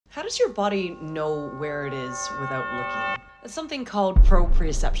How does your body know where it is without looking? That's something called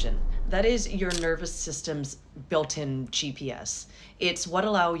proprioception. That is your nervous system's built-in GPS. It's what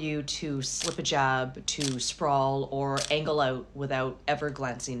allows you to slip a jab, to sprawl, or angle out without ever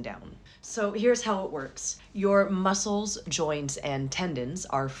glancing down. So here's how it works. Your muscles, joints, and tendons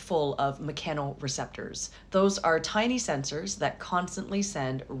are full of mechanoreceptors. Those are tiny sensors that constantly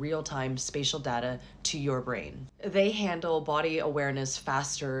send real-time spatial data to your brain. They handle body awareness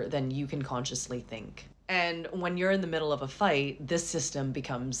faster than you can consciously think. And when you're in the middle of a fight, this system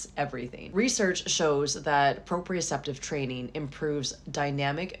becomes everything. Research shows that proprioceptive training improves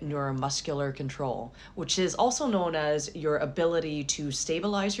dynamic neuromuscular control, which is also known as your ability to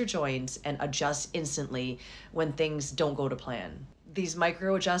stabilize your joints and adjust instantly when things don't go to plan. These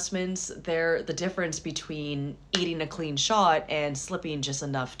micro adjustments, they're the difference between eating a clean shot and slipping just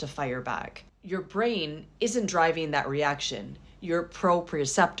enough to fire back. Your brain isn't driving that reaction. Your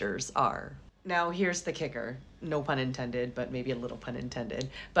proprioceptors are. Now, here's the kicker. No pun intended, but maybe a little pun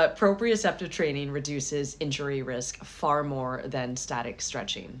intended. But proprioceptive training reduces injury risk far more than static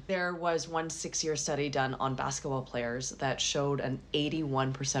stretching. There was one 6-year study done on basketball players that showed an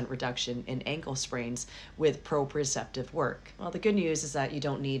 81% reduction in ankle sprains with proprioceptive work. Well, the good news is that you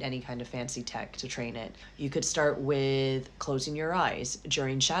don't need any kind of fancy tech to train it. You could start with closing your eyes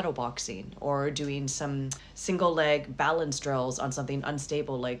during shadowboxing or doing some single leg balance drills on something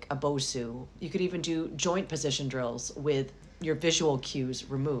unstable like a bosu. You could even do joint position drills with your visual cues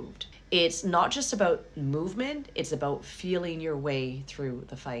removed. It's not just about movement, it's about feeling your way through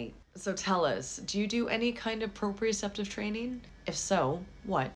the fight. So tell us, do you do any kind of proprioceptive training? If so, what?